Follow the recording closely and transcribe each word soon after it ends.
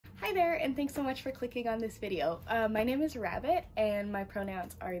Hi there, and thanks so much for clicking on this video. My name is Rabbit, and my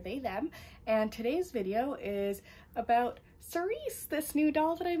pronouns are they, them, and today's video is about Cerise, this new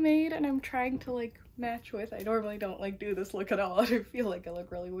doll that I made, and I'm trying to like match with. I normally don't like do this look at all. I feel like I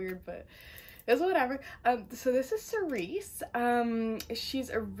look really weird, but it's whatever. So this is Cerise. She's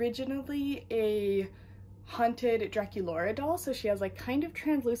originally a haunted Draculaura doll, so she has like kind of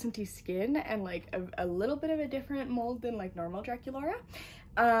translucenty skin and like a little bit of a different mold than like normal Draculaura.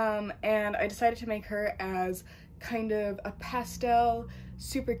 And I decided to make her as kind of a pastel,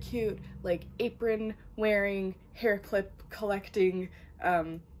 super cute, like apron wearing, hair clip collecting,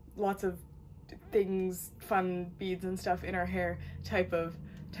 lots of things, fun beads and stuff in her hair type of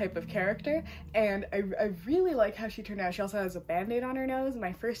character, and I really like how she turned out. She also has a band-aid on her nose,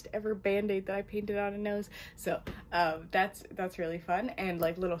 my first ever band-aid that I painted on a nose, so that's really fun, and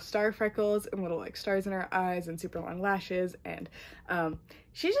like little star freckles and little like stars in her eyes and super long lashes, and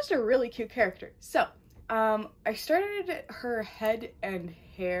she's just a really cute character. So I started her head and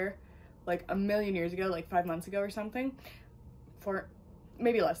hair like a million years ago, like 5 months ago or something, for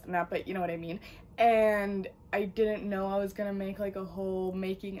maybe less than that, but you know what I mean. And I didn't know I was gonna make like a whole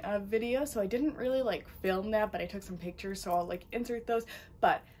making of video, so I didn't really like film that, but I took some pictures, so I'll like insert those.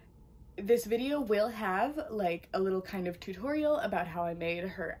 But this video will have like a little kind of tutorial about how I made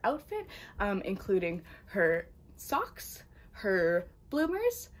her outfit, including her socks, her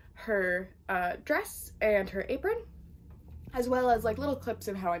bloomers, her dress, and her apron, as well as like little clips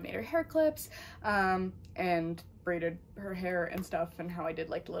of how I made her hair clips, and braided her hair and stuff, and how I did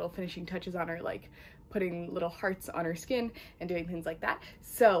like the little finishing touches on her, like putting little hearts on her skin and doing things like that.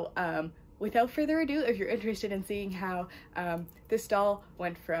 So without further ado, if you're interested in seeing how this doll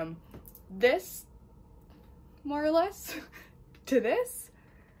went from this, more or less, to this,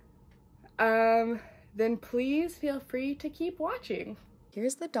 then please feel free to keep watching.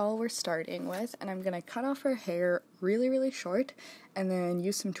 Here's the doll we're starting with, and I'm gonna cut off her hair really short and then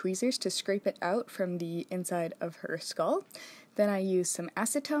use some tweezers to scrape it out from the inside of her skull. Then I use some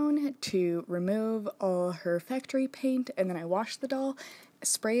acetone to remove all her factory paint, and then I wash the doll,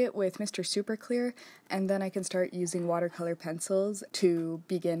 spray it with Mr. Super Clear, and then I can start using watercolor pencils to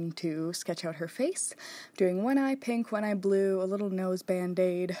begin to sketch out her face. Doing one eye pink, one eye blue, a little nose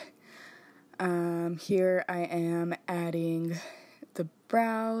band-aid. Here I am adding the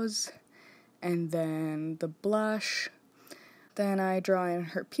brows, and then the blush. Then I draw in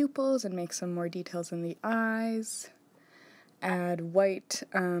her pupils and make some more details in the eyes. Add white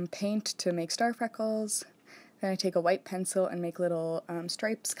paint to make star freckles. Then I take a white pencil and make little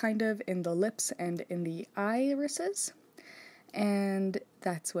stripes kind of in the lips and in the irises. And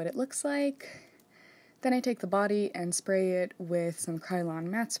that's what it looks like. Then I take the body and spray it with some Krylon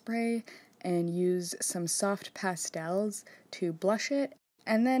matte spray and use some soft pastels to blush it.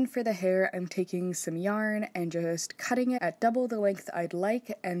 And then for the hair, I'm taking some yarn and just cutting it at double the length I'd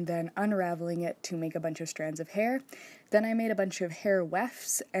like, and then unraveling it to make a bunch of strands of hair. Then I made a bunch of hair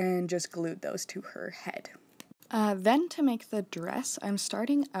wefts and just glued those to her head. Then to make the dress, I'm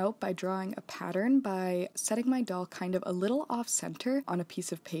starting out by drawing a pattern by setting my doll kind of a little off-center on a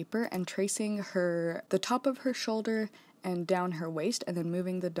piece of paper and tracing the top of her shoulder and down her waist, and then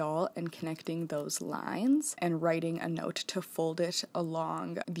moving the doll and connecting those lines and writing a note to fold it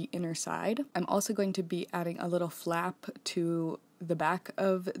along the inner side. I'm also going to be adding a little flap to the back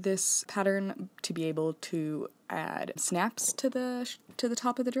of this pattern to be able to add snaps to the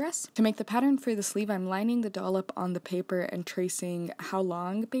top of the dress. To make the pattern for the sleeve, I'm lining the doll up on the paper and tracing how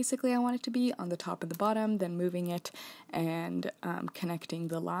long basically I want it to be on the top and the bottom, then moving it and connecting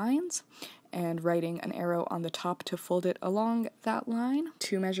the lines, and writing an arrow on the top to fold it along that line.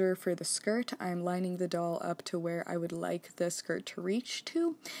 To measure for the skirt, I'm lining the doll up to where I would like the skirt to reach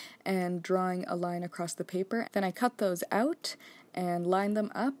to, and drawing a line across the paper. Then I cut those out and line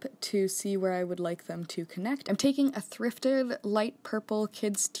them up to see where I would like them to connect. I'm taking a thrifted light purple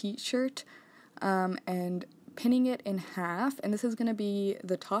kids t-shirt and pinning it in half, and this is going to be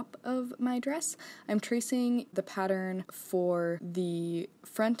the top of my dress. I'm tracing the pattern for the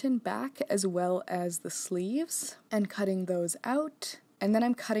front and back as well as the sleeves and cutting those out. And then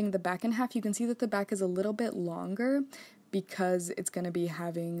I'm cutting the back in half. You can see that the back is a little bit longer because it's going to be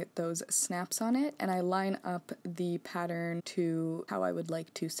having those snaps on it, and I line up the pattern to how I would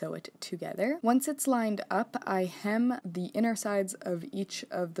like to sew it together. Once it's lined up, I hem the inner sides of each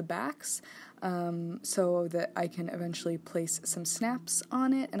of the backs so that I can eventually place some snaps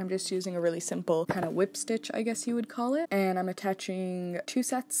on it, and I'm just using a really simple kind of whip stitch, I guess you would call it, and I'm attaching 2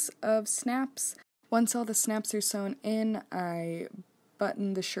 sets of snaps. Once all the snaps are sewn in, I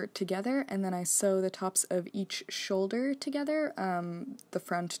button the shirt together, and then I sew the tops of each shoulder together, the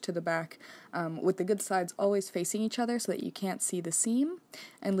front to the back, with the good sides always facing each other so that you can't see the seam,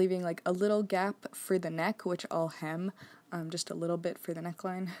 and leaving like a little gap for the neck, which I'll hem just a little bit for the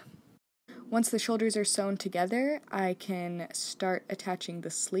neckline. Once the shoulders are sewn together, I can start attaching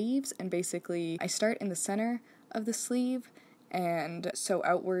the sleeves, and basically I start in the center of the sleeve and sew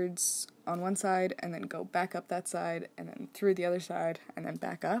outwards on one side and then go back up that side and then through the other side and then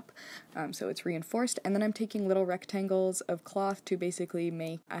back up, so it's reinforced. And then I'm taking little rectangles of cloth to basically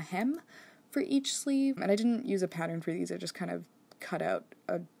make a hem for each sleeve, and I didn't use a pattern for these, I just kind of cut out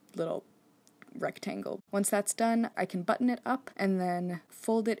a little rectangle. Once that's done, I can button it up and then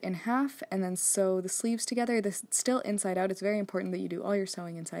fold it in half and then sew the sleeves together. This is still inside out. It's very important that you do all your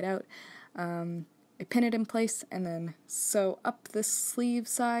sewing inside out. I pin it in place and then sew up the sleeve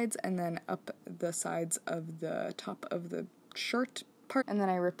sides and then up the sides of the top of the shirt part. And then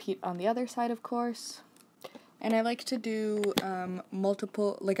I repeat on the other side, of course. And I like to do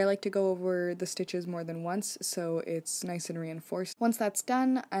I like to go over the stitches more than once so it's nice and reinforced. Once that's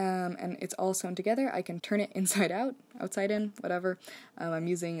done and it's all sewn together, I can turn it inside out, outside in, whatever. I'm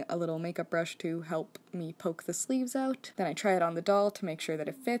using a little makeup brush to help me poke the sleeves out. Then I try it on the doll to make sure that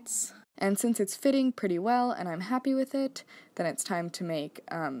it fits. And since it's fitting pretty well and I'm happy with it, then it's time to make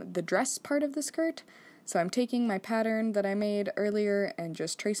the dress part of the skirt. So I'm taking my pattern that I made earlier and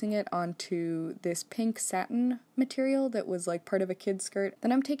just tracing it onto this pink satin material that was like part of a kid's skirt.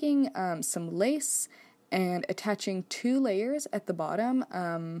 Then I'm taking some lace and attaching 2 layers at the bottom.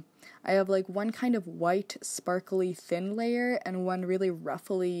 I have like one kind of white, sparkly, thin layer and one really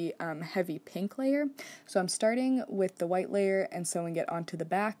ruffly, heavy pink layer. So I'm starting with the white layer and sewing it onto the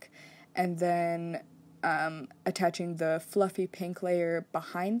back, and then attaching the fluffy pink layer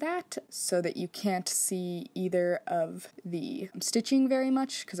behind that so that you can't see either of the stitching very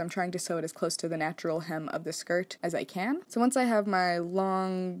much because I'm trying to sew it as close to the natural hem of the skirt as I can. So once I have my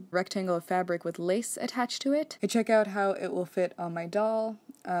long rectangle of fabric with lace attached to it, I check out how it will fit on my doll,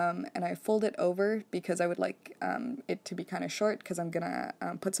 and I fold it over because I would like it to be kind of short because I'm gonna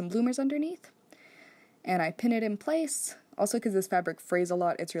put some bloomers underneath. And I pin it in place. Also, because this fabric frays a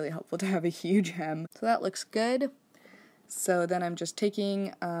lot, it's really helpful to have a huge hem. So that looks good. So then I'm just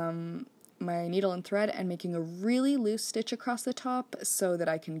taking my needle and thread and making a really loose stitch across the top so that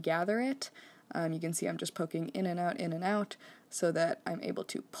I can gather it. You can see I'm just poking in and out so that I'm able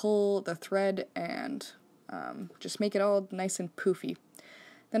to pull the thread and just make it all nice and poofy.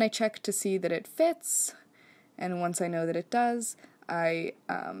 Then I check to see that it fits, and once I know that it does, I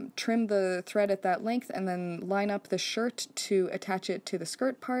trim the thread at that length and then line up the shirt to attach it to the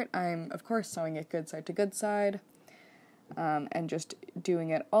skirt part. I'm, of course, sewing it good side to good side and just doing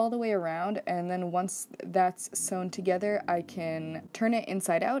it all the way around. And then once that's sewn together, I can turn it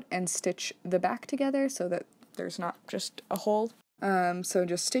inside out and stitch the back together so that there's not just a hole. So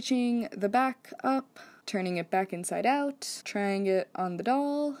just stitching the back up, turning it back inside out, trying it on the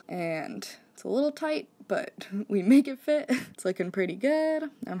doll, and it's a little tight, but we make it fit. It's looking pretty good.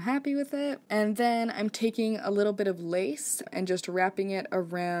 I'm happy with it. And then I'm taking a little bit of lace and just wrapping it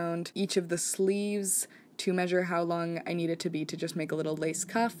around each of the sleeves to measure how long I need it to be to just make a little lace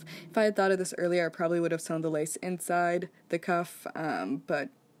cuff. If I had thought of this earlier, I probably would have sewn the lace inside the cuff, but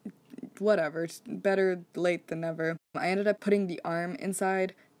whatever, it's better late than never. I ended up putting the arm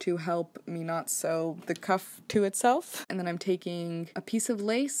inside to help me not sew the cuff to itself. And then I'm taking a piece of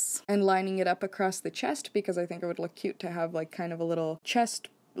lace and lining it up across the chest because I think it would look cute to have like kind of a little chest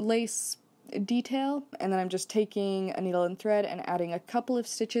lace detail. And then I'm just taking a needle and thread and adding a couple of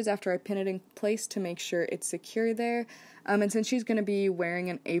stitches after I pin it in place to make sure it's secure there. And since she's going to be wearing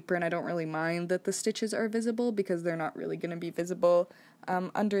an apron, I don't really mind that the stitches are visible because they're not really going to be visible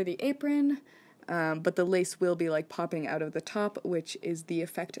under the apron. But the lace will be like popping out of the top, which is the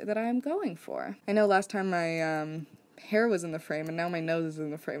effect that I'm going for. I know last time my hair was in the frame and now my nose is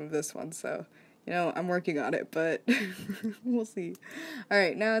in the frame of this one, so you know, I'm working on it, but we'll see.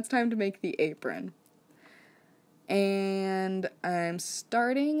 Alright, now it's time to make the apron. And I'm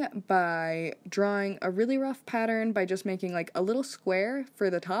starting by drawing a really rough pattern by just making like a little square for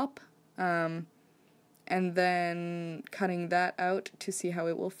the top, and then cutting that out to see how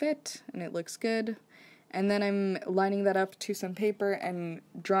it will fit, and it looks good. And then I'm lining that up to some paper and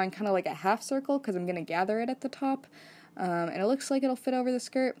drawing kind of like a half circle because I'm going to gather it at the top, and it looks like it'll fit over the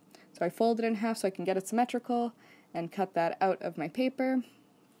skirt. So I fold it in half so I can get it symmetrical and cut that out of my paper.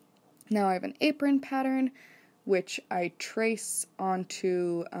 Now I have an apron pattern, which I trace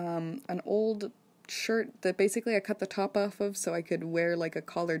onto an old shirt that basically I cut the top off of so I could wear like a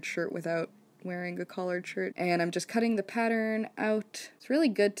collared shirt without wearing a collared shirt. And I'm just cutting the pattern out. It's really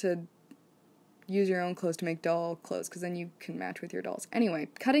good to use your own clothes to make doll clothes, because then you can match with your dolls. Anyway,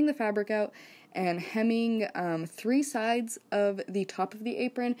 cutting the fabric out and hemming 3 sides of the top of the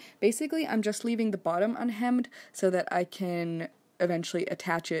apron. Basically, I'm just leaving the bottom unhemmed so that I can eventually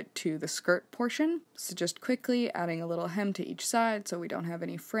attach it to the skirt portion. So just quickly adding a little hem to each side so we don't have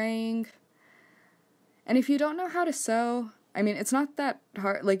any fraying. And if you don't know how to sew, I mean, it's not that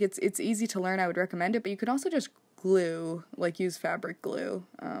hard, like it's easy to learn, I would recommend it, but you could also just glue, like use fabric glue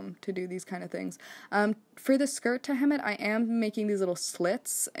to do these kind of things. For the skirt to hem it, I am making these little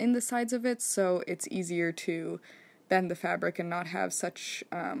slits in the sides of it, so it's easier to bend the fabric and not have such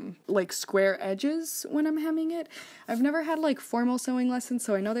like square edges when I'm hemming it. I've never had like formal sewing lessons,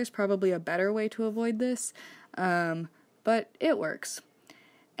 so I know there's probably a better way to avoid this, but it works.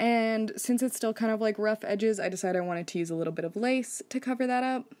 And since it's still kind of like rough edges, I decided I wanted to use a little bit of lace to cover that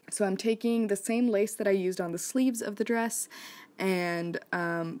up. So I'm taking the same lace that I used on the sleeves of the dress and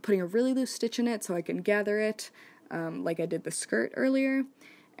putting a really loose stitch in it so I can gather it like I did the skirt earlier.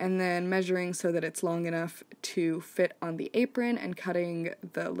 And then measuring so that it's long enough to fit on the apron and cutting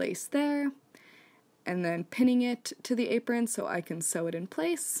the lace there. And then pinning it to the apron so I can sew it in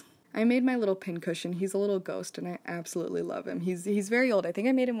place. I made my little pin cushion. He's a little ghost and I absolutely love him. He's very old. I think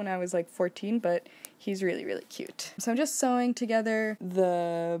I made him when I was like 14, but he's really, really cute. So I'm just sewing together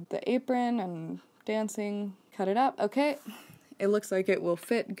the apron and dancing, cut it up. Okay, it looks like it will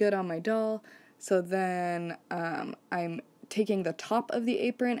fit good on my doll. So then I'm taking the top of the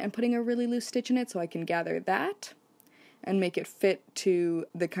apron and putting a really loose stitch in it so I can gather that and make it fit to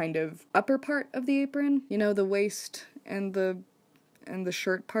the kind of upper part of the apron, you know, the waist and the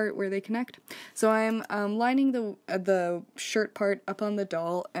shirt part where they connect. So I'm lining the shirt part up on the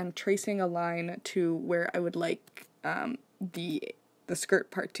doll and tracing a line to where I would like the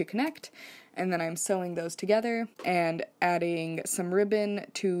skirt part to connect, and then I'm sewing those together and adding some ribbon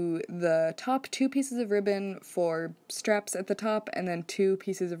to the top, 2 pieces of ribbon for straps at the top, and then 2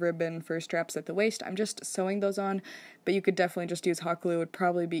 pieces of ribbon for straps at the waist. I'm just sewing those on, but you could definitely just use hot glue. It would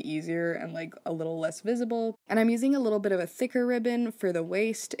probably be easier and like a little less visible. And I'm using a little bit of a thicker ribbon for the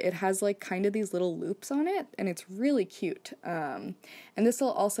waist. It has like kind of these little loops on it, and it's really cute. And this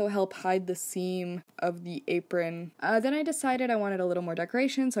will also help hide the seam of the apron. Then I decided I wanted a little more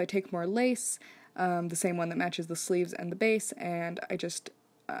decoration, so I take more lace, the same one that matches the sleeves and the base, and I just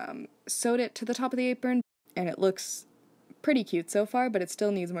sewed it to the top of the apron, and it looks pretty cute so far, but it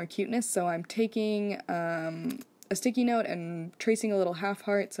still needs more cuteness. So I'm taking a sticky note and tracing a little half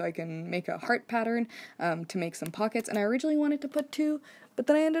heart so I can make a heart pattern to make some pockets. And I originally wanted to put 2, but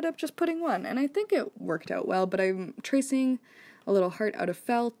then I ended up just putting 1, and I think it worked out well. But I'm tracing a little heart out of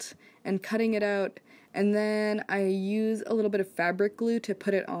felt and cutting it out, and then I use a little bit of fabric glue to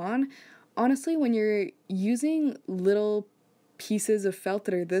put it on. Honestly, when you're using little pieces of felt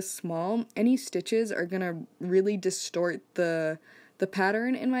that are this small, any stitches are gonna really distort the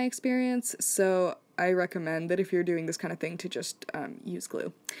pattern in my experience, so I recommend that if you're doing this kind of thing to just use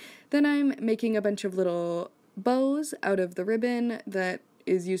glue. Then I'm making a bunch of little bows out of the ribbon that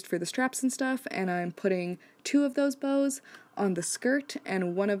is used for the straps and stuff, and I'm putting 2 of those bows on the skirt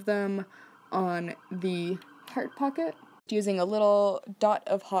and 1 of them on the heart pocket, using a little dot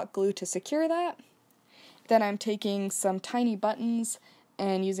of hot glue to secure that. Then I'm taking some tiny buttons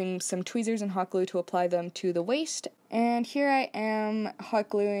and using some tweezers and hot glue to apply them to the waist. And here I am hot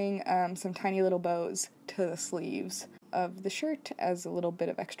gluing some tiny little bows to the sleeves of the shirt as a little bit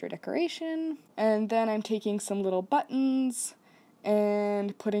of extra decoration. And then I'm taking some little buttons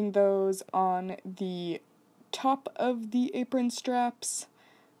and putting those on the top of the apron straps.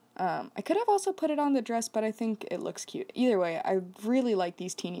 I could have also put it on the dress, but I think it looks cute. Either way, I really like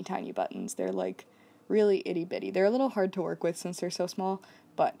these teeny tiny buttons. They're like really itty bitty. They're a little hard to work with since they're so small,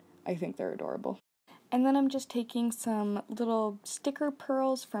 but I think they're adorable. And then I'm just taking some little sticker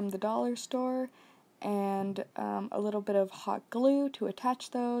pearls from the dollar store and a little bit of hot glue to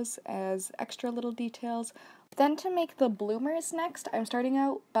attach those as extra little details. Then to make the bloomers next, I'm starting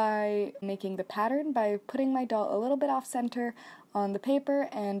out by making the pattern by putting my doll a little bit off center on the paper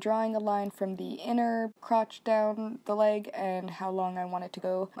and drawing a line from the inner crotch down the leg and how long I want it to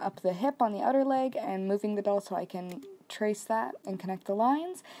go up the hip on the outer leg, and moving the doll so I can trace that and connect the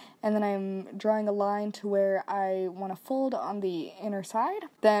lines. And then I'm drawing a line to where I want to fold on the inner side.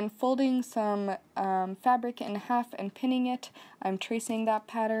 Then folding some fabric in half and pinning it, I'm tracing that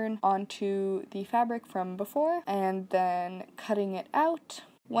pattern onto the fabric from before and then cutting it out.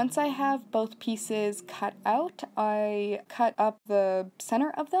 Once I have both pieces cut out, I cut up the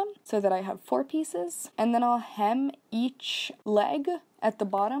center of them so that I have 4 pieces, and then I'll hem each leg at the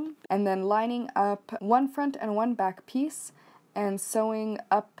bottom, and then lining up one front and one back piece and sewing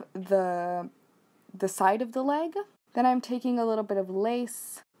up the side of the leg. Then I'm taking a little bit of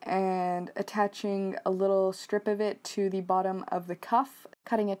lace and attaching a little strip of it to the bottom of the cuff,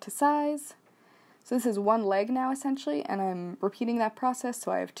 cutting it to size. So this is one leg now essentially, and I'm repeating that process,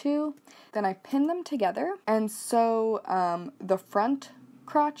 so I have 2. Then I pin them together and sew the front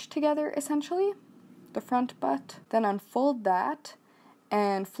crotch together essentially, the front butt. Then unfold that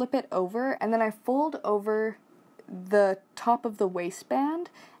and flip it over, and then I fold over the top of the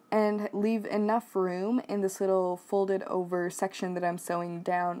waistband and leave enough room in this little folded over section that I'm sewing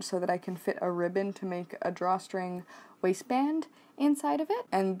down so that I can fit a ribbon to make a drawstring waistband inside of it.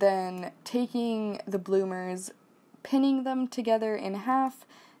 And then taking the bloomers, pinning them together in half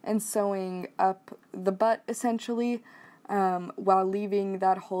and sewing up the butt essentially, while leaving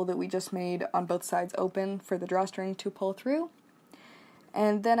that hole that we just made on both sides open for the drawstring to pull through.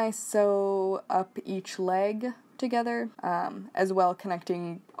 And then I sew up each leg together, as well,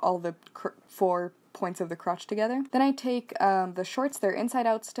 connecting all the 4 points of the crotch together. Then I take the shorts, they're inside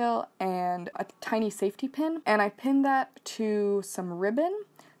out still, and a tiny safety pin, and I pin that to some ribbon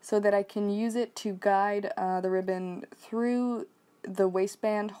so that I can use it to guide the ribbon through the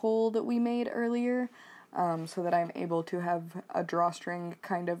waistband hole that we made earlier, so that I'm able to have a drawstring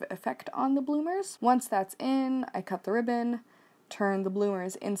kind of effect on the bloomers. Once that's in, I cut the ribbon, turn the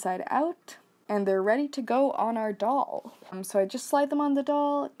bloomers inside out, and they're ready to go on our doll. So I just slide them on the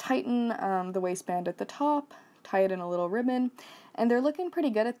doll, tighten the waistband at the top, tie it in a little ribbon, and they're looking pretty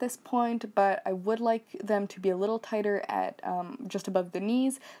good at this point, but I would like them to be a little tighter at just above the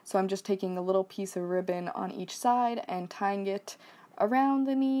knees, so I'm just taking a little piece of ribbon on each side and tying it around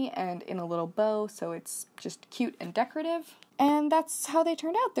the knee and in a little bow, so it's just cute and decorative. And that's how they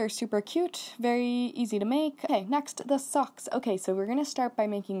turned out. They're super cute, very easy to make. Okay, next, the socks. Okay, so we're going to start by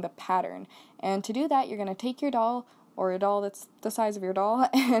making the pattern. And to do that, you're going to take your doll, or a doll that's the size of your doll,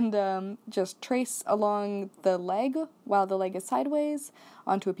 and just trace along the leg while the leg is sideways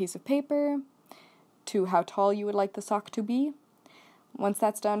onto a piece of paper to how tall you would like the sock to be. Once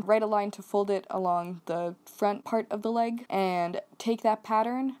that's done, write a line to fold it along the front part of the leg, and take that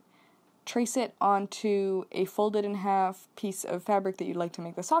pattern, trace it onto a folded in half piece of fabric that you'd like to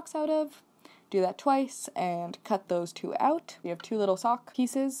make the socks out of. Do that twice and cut those 2 out. We have 2 little sock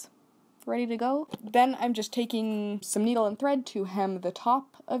pieces ready to go. Then I'm just taking some needle and thread to hem the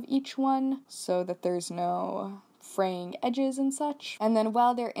top of each one so that there's no fraying edges and such. And then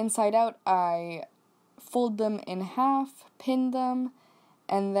while they're inside out, I fold them in half, pin them,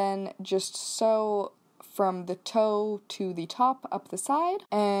 and then just sew from the toe to the top up the side,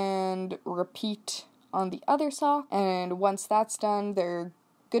 and repeat on the other sock. And once that's done, they're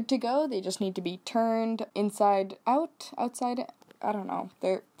good to go. They just need to be turned inside out, outside, I don't know.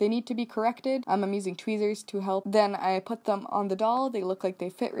 They need to be corrected. I'm using tweezers to help. Then I put them on the doll. They look like they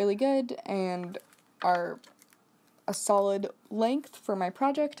fit really good and are a solid length for my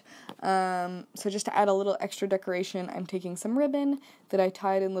project. So just to add a little extra decoration, I'm taking some ribbon that I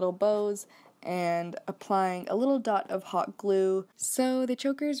tied in little bows and applying a little dot of hot glue. So the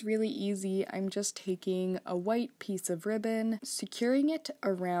choker is really easy. I'm just taking a white piece of ribbon, securing it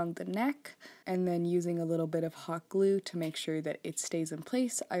around the neck, and then using a little bit of hot glue to make sure that it stays in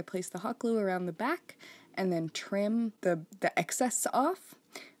place. I place the hot glue around the back and then trim the excess off.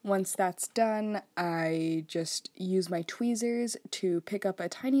 Once that's done, I just use my tweezers to pick up a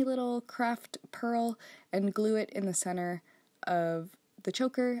tiny little craft pearl and glue it in the center of the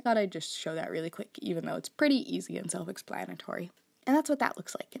choker. Thought I'd just show that really quick, even though it's pretty easy and self-explanatory. And that's what that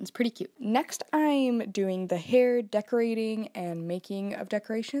looks like, and it's pretty cute. Next, I'm doing the hair decorating and making of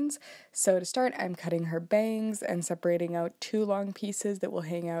decorations. So to start, I'm cutting her bangs and separating out 2 long pieces that will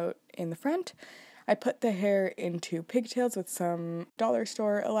hang out in the front. I put the hair into pigtails with some dollar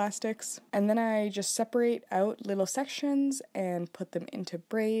store elastics, and then I just separate out little sections and put them into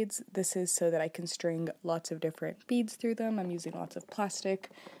braids. This is so that I can string lots of different beads through them. I'm using lots of plastic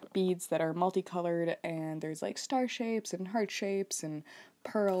beads that are multicolored, and there's like star shapes and heart shapes and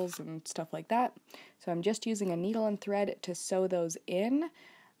pearls and stuff like that. So I'm just using a needle and thread to sew those in.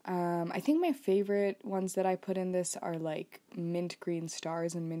 I think my favorite ones that I put in this are like mint green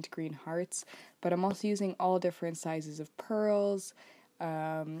stars and mint green hearts, but I'm also using all different sizes of pearls,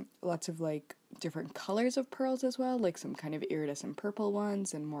 lots of like different colors of pearls as well, like some kind of iridescent purple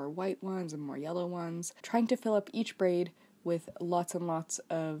ones and more white ones and more yellow ones, trying to fill up each braid with lots and lots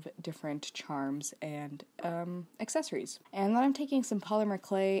of different charms and accessories. And then I'm taking some polymer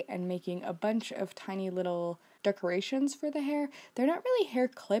clay and making a bunch of tiny little decorations for the hair. They're not really hair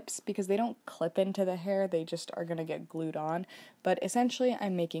clips because they don't clip into the hair, they just are gonna get glued on. But essentially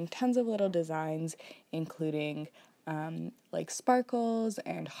I'm making tons of little designs, including like sparkles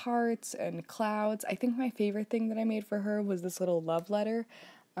and hearts and clouds. I think my favorite thing that I made for her was this little love letter.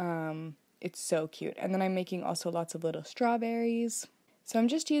 It's so cute. And then I'm making also lots of little strawberries. So I'm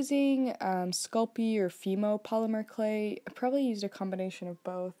just using Sculpey or Fimo polymer clay. I probably used a combination of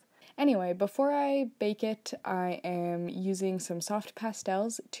both. Anyway, before I bake it, I am using some soft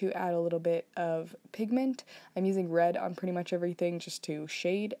pastels to add a little bit of pigment. I'm using red on pretty much everything just to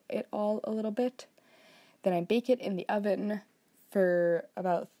shade it all a little bit. Then I bake it in the oven for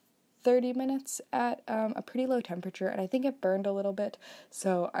about 30 minutes at a pretty low temperature, and I think it burned a little bit,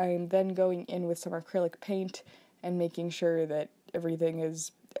 so I'm then going in with some acrylic paint and making sure that everything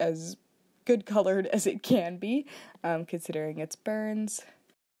is as good colored as it can be, considering its burns.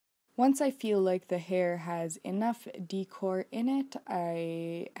 Once I feel like the hair has enough decor in it,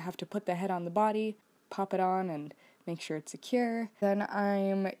 I have to put the head on the body, pop it on, and make sure it's secure. Then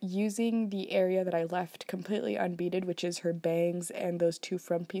I'm using the area that I left completely unbeaded, which is her bangs and those two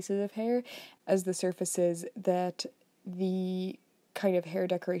front pieces of hair, as the surfaces that the kind of hair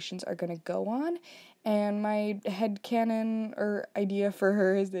decorations are going to go on. And my headcanon or idea for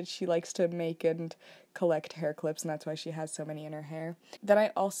her is that she likes to make and collect hair clips, and that's why she has so many in her hair. Then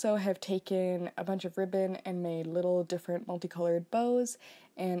I also have taken a bunch of ribbon and made little different multicolored bows,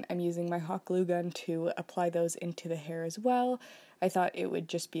 and I'm using my hot glue gun to apply those into the hair as well. I thought it would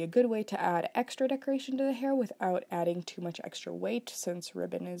just be a good way to add extra decoration to the hair without adding too much extra weight, since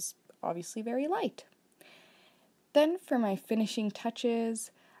ribbon is obviously very light. Then for my finishing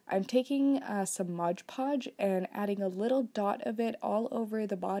touches, I'm taking some Mod Podge and adding a little dot of it all over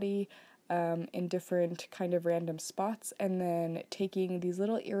the body in different kind of random spots, and then taking these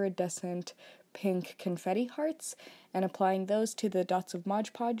little iridescent pink confetti hearts and applying those to the dots of Mod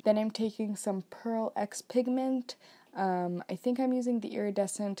Podge. Then I'm taking some Pearl X pigment. I think I'm using the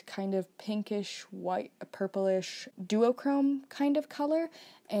iridescent kind of pinkish, white, purplish duochrome kind of color,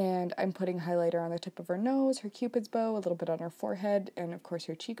 and I'm putting highlighter on the tip of her nose, her cupid's bow, a little bit on her forehead, and of course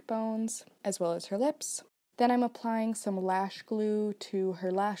her cheekbones, as well as her lips. Then I'm applying some lash glue to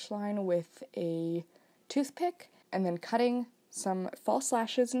her lash line with a toothpick, and then cutting some false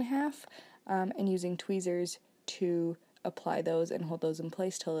lashes in half, and using tweezers to apply those and hold those in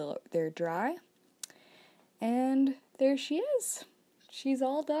place till they're dry. And there she is. She's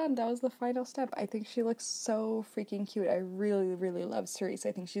all done. That was the final step. I think she looks so freaking cute. I really, really love Cerise.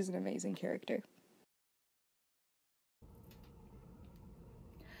 I think she's an amazing character.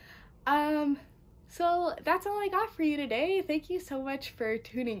 So that's all I got for you today. Thank you so much for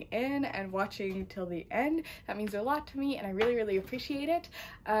tuning in and watching till the end. That means a lot to me, and I really, really appreciate it.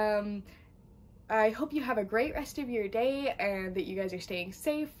 I hope you have a great rest of your day and that you guys are staying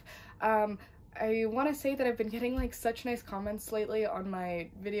safe. I want to say that I've been getting like such nice comments lately on my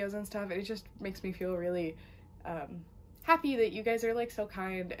videos and stuff, and it just makes me feel really happy that you guys are like so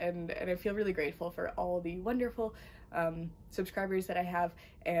kind, and I feel really grateful for all the wonderful subscribers that I have,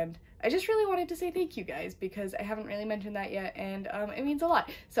 and I just really wanted to say thank you guys because I haven't really mentioned that yet, and it means a lot.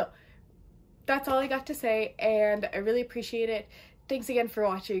 So that's all I got to say, and I really appreciate it. Thanks again for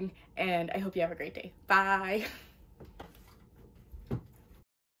watching, and I hope you have a great day. Bye!